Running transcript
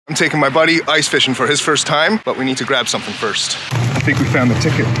I'm taking my buddy ice fishing for his first time, but we need to grab something first. I think we found the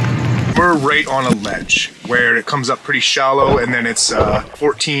ticket. We're right on a ledge where it comes up pretty shallow and then it's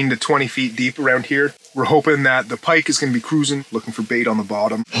 14 to 20 feet deep around here. We're hoping that the pike is gonna be cruising, looking for bait on the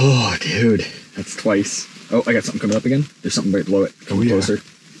bottom. Oh, dude, that's twice. Oh, I got something coming up again. There's something right below it. Come closer.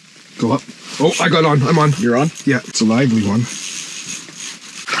 Go up. Oh, I got on, I'm on. You're on? Yeah, it's a lively one.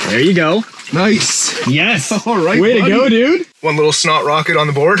 There you go. Nice. Yes. All right, way buddy. to go, dude. One little snot rocket on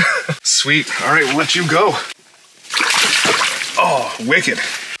the board. Sweet. All right, we'll let you go. Oh, wicked.